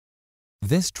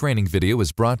This training video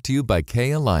is brought to you by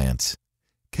K Alliance.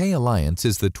 K Alliance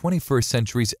is the 21st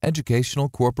century's educational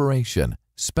corporation,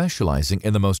 specializing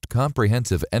in the most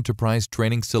comprehensive enterprise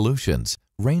training solutions,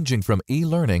 ranging from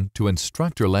e-learning to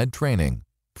instructor-led training.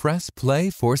 Press play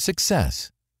for success.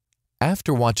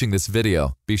 After watching this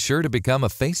video, be sure to become a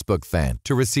Facebook fan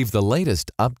to receive the latest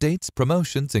updates,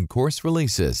 promotions, and course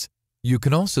releases. You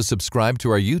can also subscribe to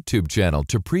our YouTube channel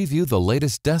to preview the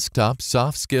latest desktop,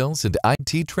 soft skills, and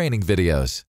IT training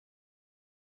videos.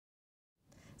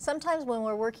 Sometimes when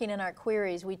we're working in our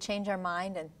queries, we change our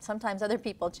mind, and sometimes other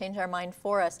people change our mind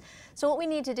for us. So what we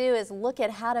need to do is look at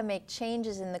how to make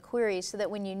changes in the queries so that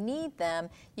when you need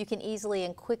them, you can easily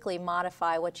and quickly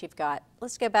modify what you've got.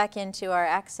 Let's go back into our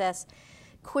Access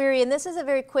query, and this is a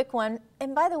very quick one.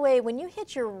 And by the way, when you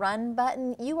hit your Run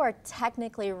button, you are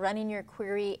technically running your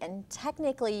query, and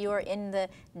technically you're in the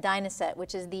Dynaset,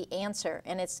 which is the answer,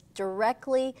 and it's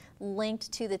directly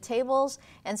linked to the tables.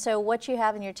 And so what you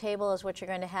have in your table is what you're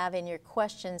going to have in your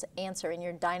questions answer in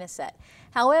your Dynaset.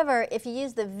 However, if you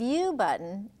use the View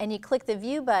button and you click the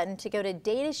View button to go to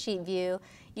Datasheet View,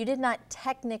 you did not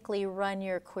technically run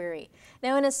your query.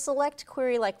 Now in a select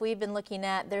query like we've been looking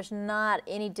at, there's not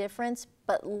any difference,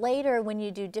 but later when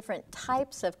you do different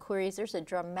types of queries, there's a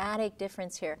dramatic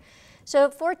difference here. So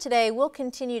for today, we'll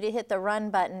continue to hit the Run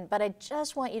button, but I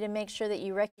just want you to make sure that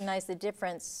you recognize the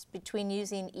difference between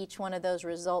using each one of those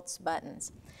results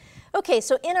buttons. Okay,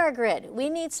 so in our grid, we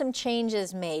need some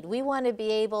changes made. We want to be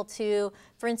able to,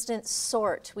 for instance,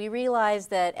 sort. We realize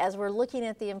that as we're looking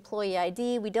at the employee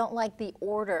ID, we don't like the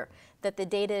order that the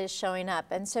data is showing up.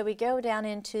 And so we go down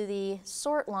into the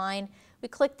sort line, we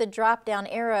click the drop down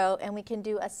arrow, and we can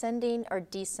do ascending or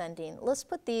descending. Let's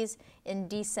put these in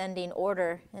descending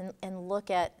order and look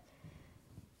at,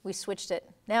 we switched it.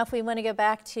 Now if we want to go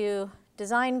back to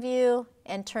Design View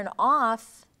and turn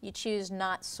off, you choose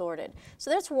Not Sorted. So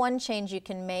that's one change you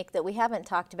can make that we haven't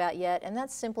talked about yet, and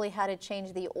that's simply how to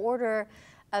change the order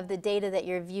of the data that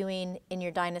you're viewing in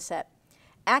your Dynaset.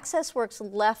 Access works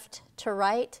left to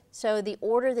right, so the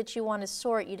order that you want to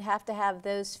sort, you'd have to have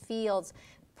those fields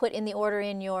put in the order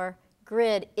in your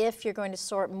grid if you're going to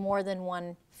sort more than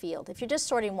one field. If you're just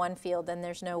sorting one field, then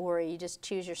there's no worry. You just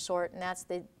choose your sort, and that's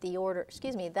the order,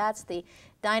 excuse me, that's the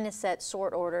Dynaset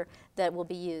sort order that will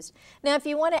be used. Now if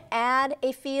you want to add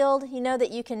a field, you know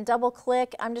that you can double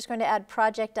click. I'm just going to add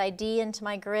project ID into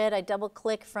my grid. I double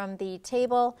click from the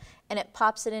table and it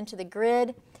pops it into the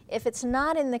grid. If it's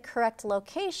not in the correct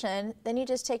location, then you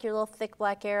just take your little thick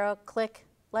black arrow, click,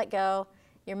 let go.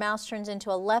 Your mouse turns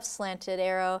into a left slanted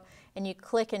arrow, and you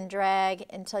click and drag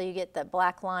until you get the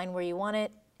black line where you want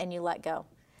it, and you let go.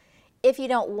 If you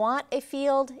don't want a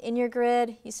field in your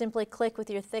grid, you simply click with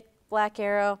your thick black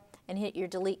arrow and hit your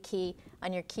delete key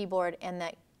on your keyboard, and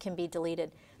that can be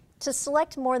deleted. To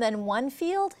select more than one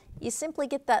field, you simply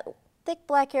get that thick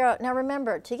black arrow. Now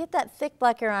remember, to get that thick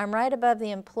black arrow, I'm right above the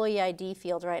employee ID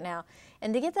field right now,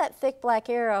 and to get that thick black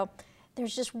arrow,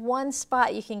 there's just one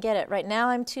spot you can get it. Right now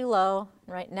I'm too low,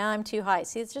 right now I'm too high.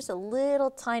 See, it's just a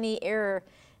little tiny error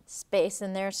space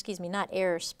in there, excuse me, not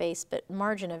error space, but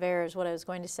margin of error is what I was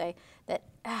going to say. That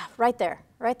right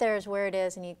there is where it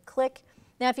is, and you click.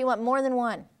 Now if you want more than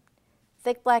one,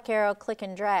 thick black arrow, click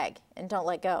and drag, and don't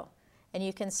let go. And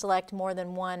you can select more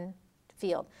than one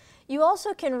field. You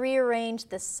also can rearrange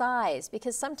the size,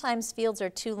 because sometimes fields are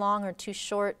too long or too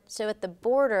short. So at the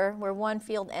border where one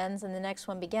field ends and the next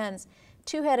one begins,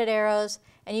 two-headed arrows,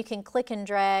 and you can click and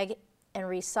drag and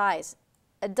resize.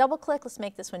 A double click, let's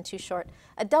make this one too short.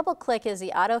 A double click is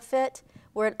the auto fit,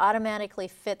 where it automatically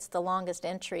fits the longest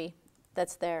entry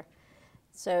that's there.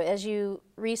 So as you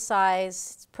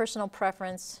resize, it's personal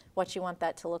preference, what you want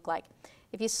that to look like.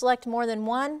 If you select more than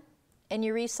one and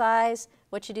you resize,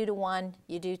 what you do to one,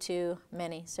 you do to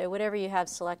many. So whatever you have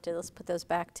selected, let's put those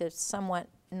back to somewhat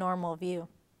normal view.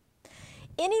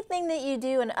 Anything that you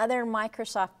do in other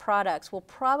Microsoft products will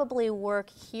probably work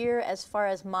here as far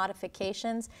as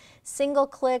modifications. Single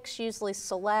clicks usually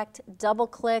select, double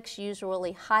clicks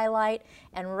usually highlight,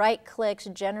 and right clicks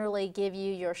generally give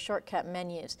you your shortcut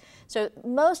menus. So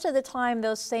most of the time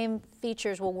those same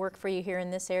features will work for you here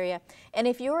in this area. And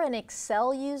if you're an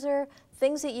Excel user,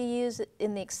 things that you use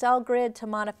in the Excel grid to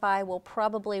modify will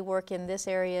probably work in this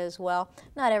area as well.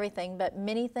 Not everything, but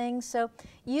many things. So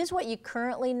use what you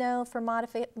currently know for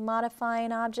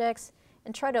modifying objects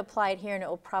and try to apply it here, and it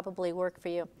will probably work for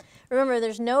you. Remember,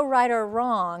 there's no right or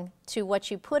wrong to what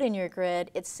you put in your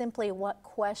grid. It's simply what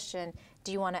question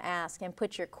do you want to ask, and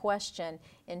put your question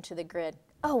into the grid.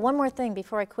 Oh, one more thing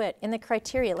before I quit. In the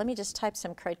criteria, let me just type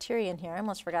some criteria in here. I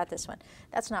almost forgot this one.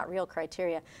 That's not real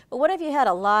criteria. But what if you had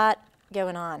a lot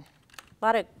going on?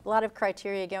 A lot of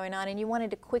criteria going on, and you wanted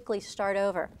to quickly start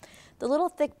over. The little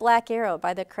thick black arrow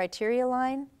by the criteria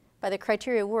line, by the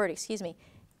criteria word, excuse me,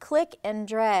 click and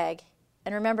drag.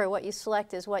 And remember, what you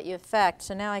select is what you affect.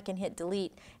 So now I can hit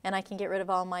delete, and I can get rid of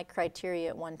all my criteria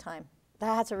at one time.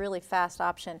 That's a really fast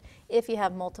option if you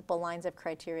have multiple lines of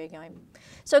criteria going.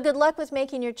 So good luck with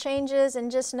making your changes, and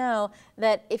just know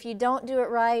that if you don't do it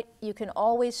right, you can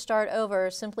always start over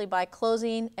simply by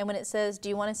closing, and when it says, do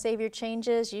you want to save your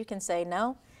changes, you can say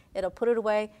no. It'll put it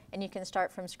away, and you can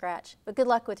start from scratch. But good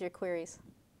luck with your queries.